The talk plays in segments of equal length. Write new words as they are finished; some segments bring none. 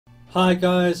Hi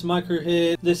guys, Maikeru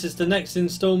here. This is the next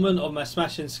installment of my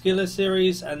Smashing Skiller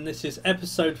series and this is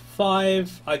episode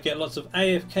 5. I get lots of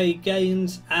AFK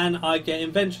gains and I get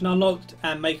invention unlocked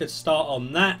and make a start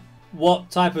on that.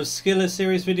 What type of Skiller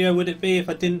series video would it be if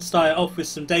I didn't start it off with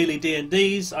some daily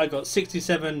D&Ds? I got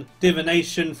 67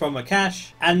 divination from a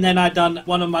cache, and then I done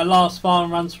one of my last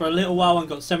farm runs for a little while and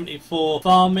got 74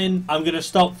 farming. I'm going to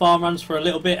stop farm runs for a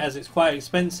little bit as it's quite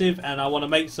expensive and I want to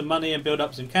make some money and build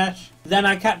up some cash. Then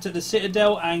I capped at the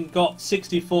Citadel and got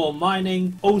 64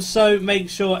 mining. Also make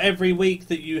sure every week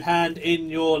that you hand in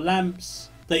your lamps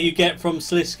that you get from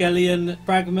Sliskelion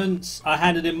fragments. I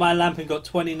handed in my lamp and got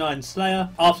 29 Slayer.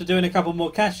 After doing a couple more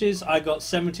caches, I got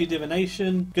 70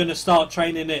 divination. Gonna start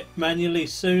training it manually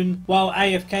soon. While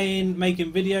AFKing,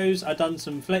 making videos, I done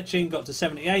some fletching, got to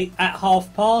 78. At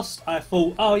half past, I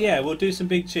thought, oh yeah, we'll do some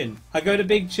Big Chin. I go to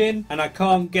Big Chin and I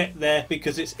can't get there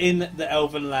because it's in the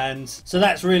Elven Lands. So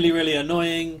that's really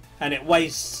annoying and it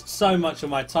wastes so much of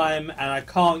my time and I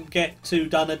can't get 2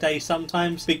 done a day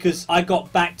sometimes because I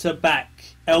got back-to-back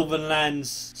Elven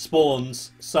Lands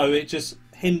spawns, so it just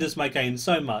hinders my game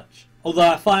so much. Although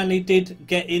I finally did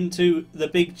get into the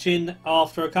Big Chin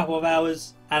after a couple of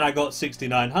hours and I got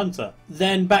 69 Hunter.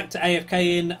 Then back to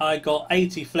AFKing, I got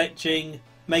 80 fletching,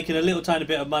 making a little tiny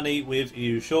bit of money with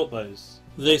used shortbows.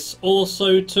 This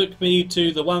also took me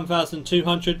to the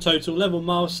 1200 total level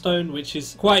milestone, which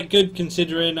is quite good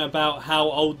considering about how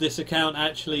old this account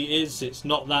actually is. It's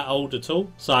not that old at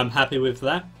all, so I'm happy with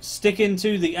that. Sticking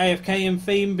to the AFKing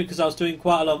theme because I was doing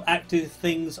quite a lot of active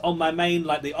things on my main,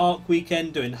 like the Arc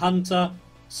weekend doing Hunter.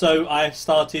 So I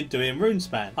started doing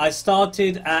Runespan. I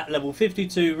started at level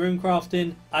 52 rune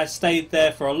crafting. I stayed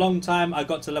there for a long time. I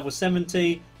got to level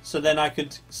 70. So then I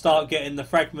could start getting the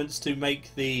fragments to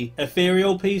make the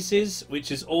ethereal pieces,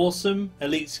 which is awesome.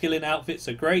 Elite skilling outfits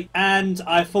are great. And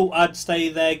I thought I'd stay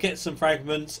there, get some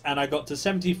fragments, and I got to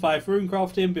 75 rune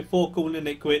crafting before calling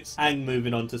it quits and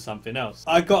moving on to something else.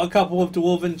 I got a couple of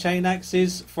dwarven chain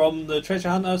axes from the treasure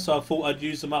hunter, so I thought I'd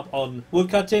use them up on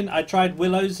woodcutting. I tried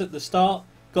willows at the start.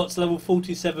 Got to level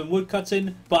 47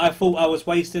 woodcutting, but I thought I was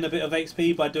wasting a bit of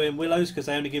XP by doing willows because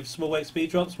they only give small XP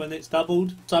drops when it's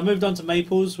doubled. So I moved on to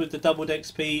maples with the doubled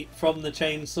XP from the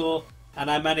chainsaw,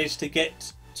 and I managed to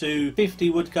get to 50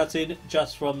 woodcutting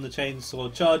just from the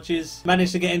chainsaw charges.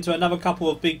 Managed to get into another couple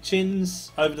of Big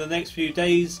Chins over the next few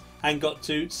days and got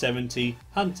to 70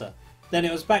 hunter. Then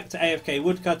it was back to AFK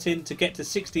woodcutting to get to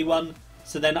 61,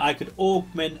 so then I could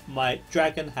augment my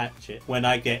dragon hatchet when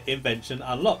I get invention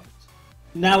unlocked.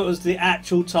 Now it was the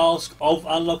actual task of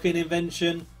unlocking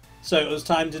invention, so it was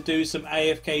time to do some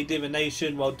AFK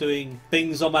divination while doing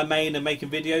things on my main and making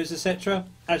videos, etc.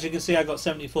 As you can see, I got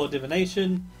 74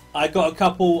 divination. I got a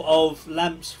couple of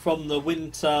lamps from the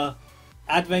winter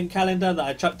advent calendar that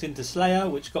I chucked into Slayer,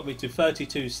 which got me to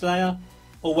 32 Slayer.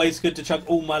 Always good to chuck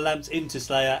all my lamps into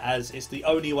Slayer as it's the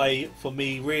only way for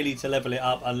me really to level it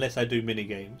up unless I do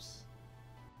minigames.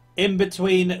 In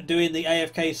between doing the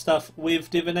AFK stuff with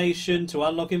divination to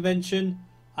unlock invention,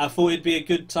 I thought it'd be a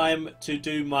good time to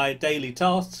do my daily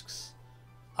tasks.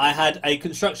 I had a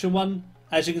construction one.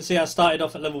 As you can see, I started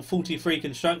off at level 43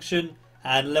 construction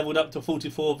and leveled up to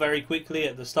 44 very quickly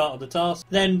at the start of the task.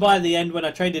 Then by the end, when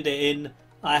I traded it in,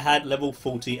 I had level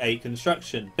 48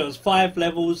 construction. It was 5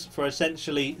 levels for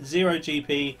essentially 0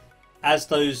 GP, as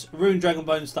those rune dragon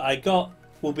bones that I got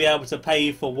will be able to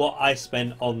pay for what I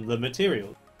spent on the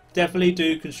material. Definitely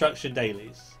do construction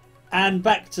dailies. And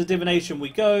back to divination we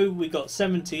go. We got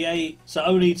 78, so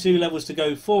only 2 levels to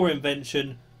go for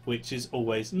invention, which is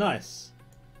always nice.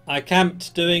 I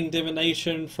camped doing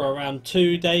divination for around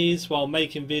 2 days while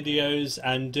making videos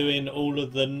and doing all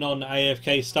of the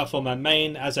non-AFK stuff on my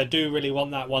main, as I do really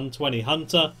want that 120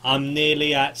 hunter. I'm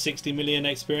nearly at 60 million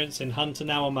experience in hunter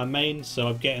now on my main, so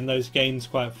I'm getting those gains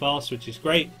quite fast, which is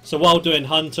great. So while doing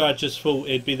hunter, I just thought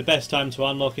it'd be the best time to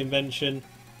unlock invention.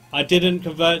 I didn't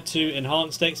convert to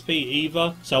enhanced XP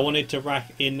either, so I wanted to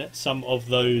rack in some of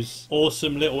those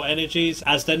awesome little energies,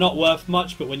 as they're not worth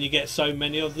much, but when you get so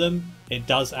many of them, it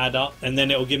does add up, and then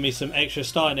it will give me some extra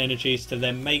starting energies to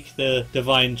then make the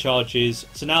divine charges.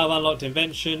 So now I've unlocked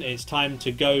invention, it's time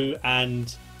to go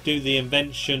and do the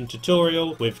invention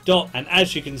tutorial with Dot, and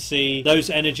as you can see, those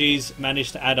energies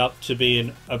managed to add up to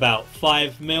being about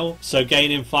 5 mil. So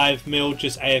gaining 5 mil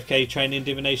just AFK training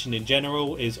divination in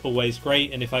general is always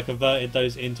great, and if I converted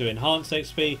those into enhanced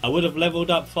XP, I would have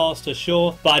leveled up faster,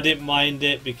 sure, but I didn't mind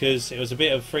it because it was a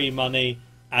bit of free money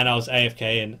and I was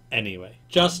AFKing anyway.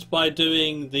 Just by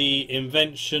doing the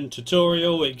invention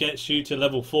tutorial, it gets you to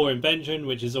level 4 invention,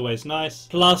 which is always nice.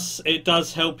 Plus, it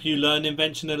does help you learn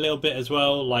invention a little bit as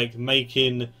well, like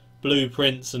making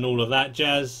blueprints and all of that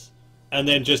jazz. and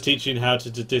then just teaching how to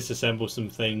disassemble some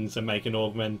things and make an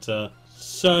augmenter.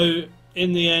 So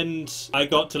in the end, I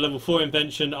got to level 4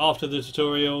 invention after the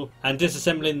tutorial, and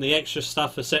disassembling the extra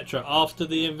stuff etc. after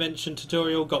the invention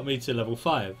tutorial got me to level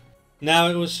 5. Now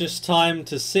it was just time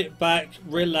to sit back,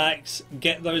 relax,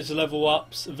 get those level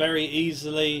ups very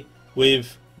easily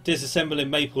with disassembling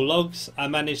maple logs. I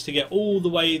managed to get all the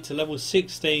way to level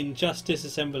 16 just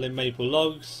disassembling maple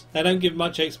logs. They don't give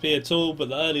much XP at all, but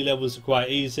the early levels are quite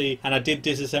easy, and I did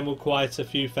disassemble quite a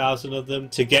few thousand of them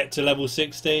to get to level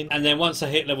 16. And then once I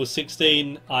hit level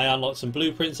 16, I unlocked some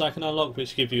blueprints I can unlock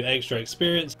which give you extra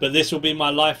experience. But this will be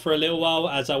my life for a little while,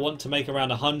 as I want to make around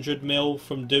 100 mil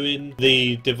from doing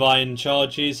the divine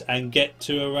charges and get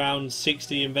to around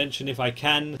 60 invention if I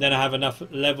can. Then I have enough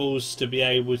levels to be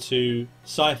able to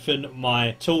siphon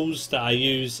my tools that I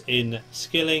use in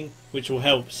skilling, which will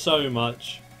help so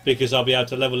much because I'll be able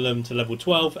to level them to level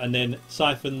 12 and then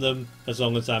siphon them as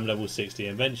long as I'm level 60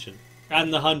 invention.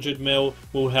 And the 100 mil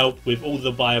will help with all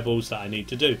the buyables that I need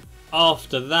to do.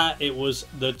 After that, it was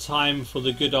the time for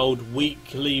the good old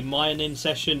weekly mining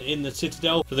session in the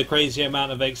Citadel for the crazy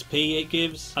amount of XP it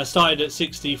gives. I started at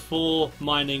 64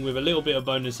 mining with a little bit of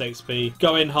bonus XP,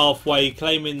 going halfway,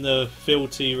 claiming the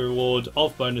fealty reward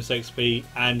of bonus XP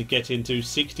and getting to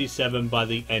 67 by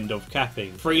the end of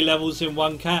capping. 3 levels in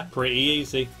 1 cap, pretty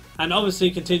easy. And obviously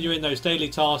continuing those daily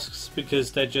tasks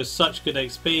because they're just such good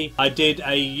XP. I did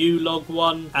a U-log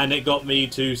one and it got me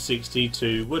to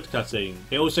 62 woodcutting.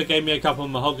 It also gave me a couple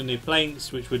of mahogany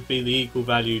planks which would be the equal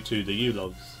value to the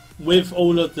U-logs. With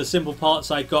all of the simple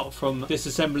parts I got from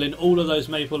disassembling all of those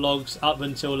maple logs up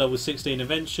until level 16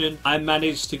 invention, I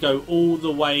managed to go all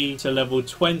the way to level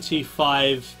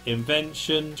 25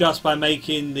 invention just by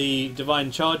making the divine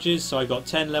charges. So I got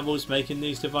 10 levels making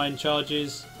these divine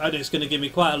charges, and it's going to give me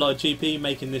quite a lot of GP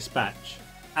making this batch.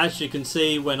 As you can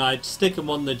see, when I stick them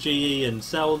on the GE and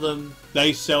sell them,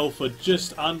 they sell for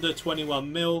just under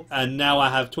 21 mil, and now I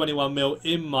have 21 mil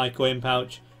in my coin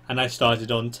pouch. And I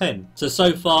started on 10.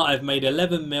 So far I've made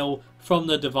 11 mil from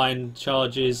the divine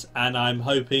charges, and I'm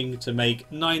hoping to make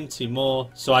 90 more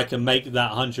so I can make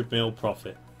that 100 mil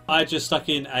profit. I just stuck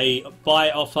in a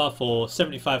buy offer for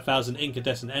 75,000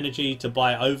 incandescent energy to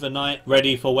buy overnight,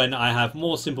 ready for when I have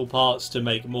more simple parts to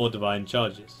make more divine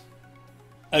charges.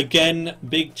 Again,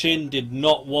 Big Chin did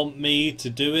not want me to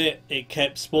do it. It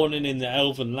kept spawning in the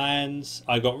Elven lands.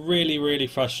 I got really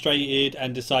frustrated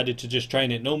and decided to just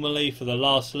train it normally for the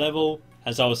last level.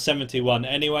 As I was 71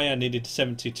 anyway, I needed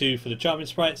 72 for the Charming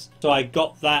Sprites. So I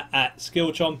got that at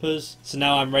Skill Chompers. So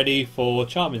now I'm ready for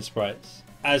Charming Sprites.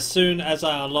 As soon as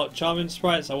I unlocked Charming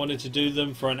Sprites, I wanted to do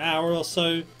them for an hour or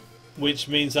so, which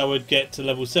means I would get to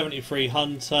level 73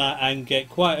 Hunter and get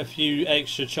quite a few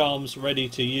extra charms ready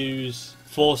to use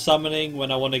for summoning when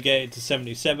I want to get it to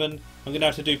 77. I'm going to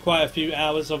have to do quite a few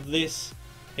hours of this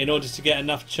in order to get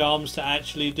enough charms to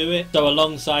actually do it. So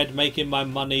alongside making my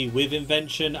money with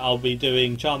invention, I'll be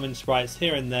doing Charming Sprites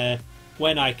here and there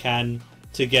when I can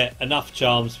to get enough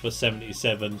charms for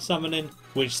 77 summoning,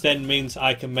 which then means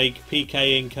I can make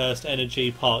pking Cursed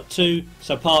Energy Part 2.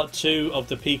 So Part 2 of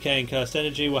the pking Cursed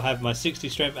Energy will have my 60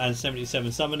 strength and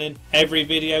 77 summoning. Every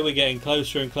video we're getting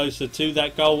closer and closer to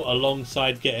that goal,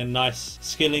 alongside getting nice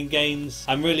skilling gains.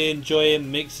 I'm really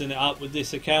enjoying mixing it up with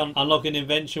this account. Unlocking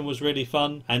invention was really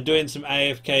fun, and doing some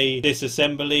AFK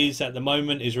disassemblies at the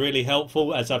moment is really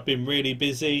helpful, as I've been really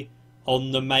busy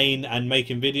on the main and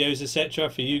making videos etc.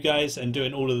 for you guys and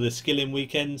doing all of the skilling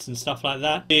weekends and stuff like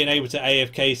that. Being able to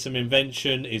AFK some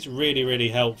invention is really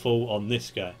helpful on this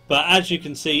guy. But as you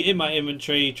can see in my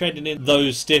inventory, trading in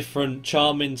those different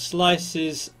charming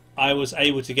slices, I was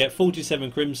able to get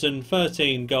 47 crimson,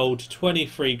 13 gold,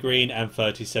 23 green and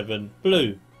 37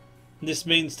 blue. This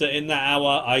means that in that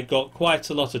hour I got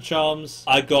quite a lot of charms.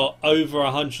 I got over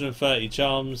 130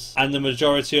 charms, and the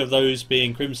majority of those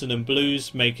being crimson and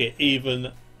blues make it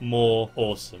even more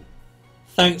awesome.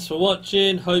 Thanks for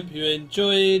watching, hope you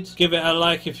enjoyed. Give it a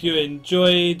like if you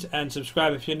enjoyed, and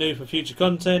subscribe if you're new for future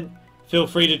content. Feel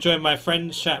free to join my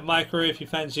friends chat Maikeru if you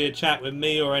fancy a chat with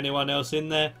me or anyone else in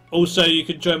there. Also, you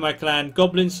can join my clan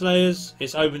Goblin Slayers.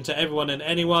 It's open to everyone and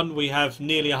anyone. We have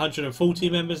nearly 140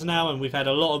 members now, and we've had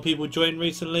a lot of people join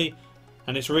recently.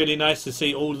 And it's really nice to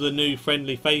see all the new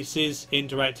friendly faces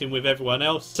interacting with everyone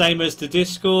else. Same as the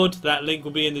Discord. That link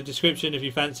will be in the description if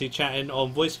you fancy chatting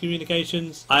on voice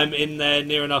communications. I'm in there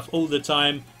near enough all the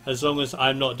time, as long as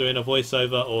I'm not doing a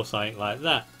voiceover or something like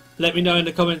that. Let me know in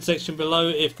the comment section below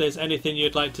if there's anything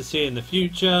you'd like to see in the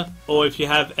future, or if you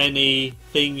have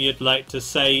anything you'd like to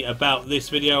say about this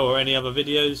video or any other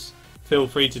videos, feel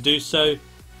free to do so.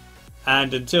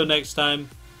 And until next time,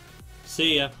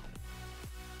 see ya.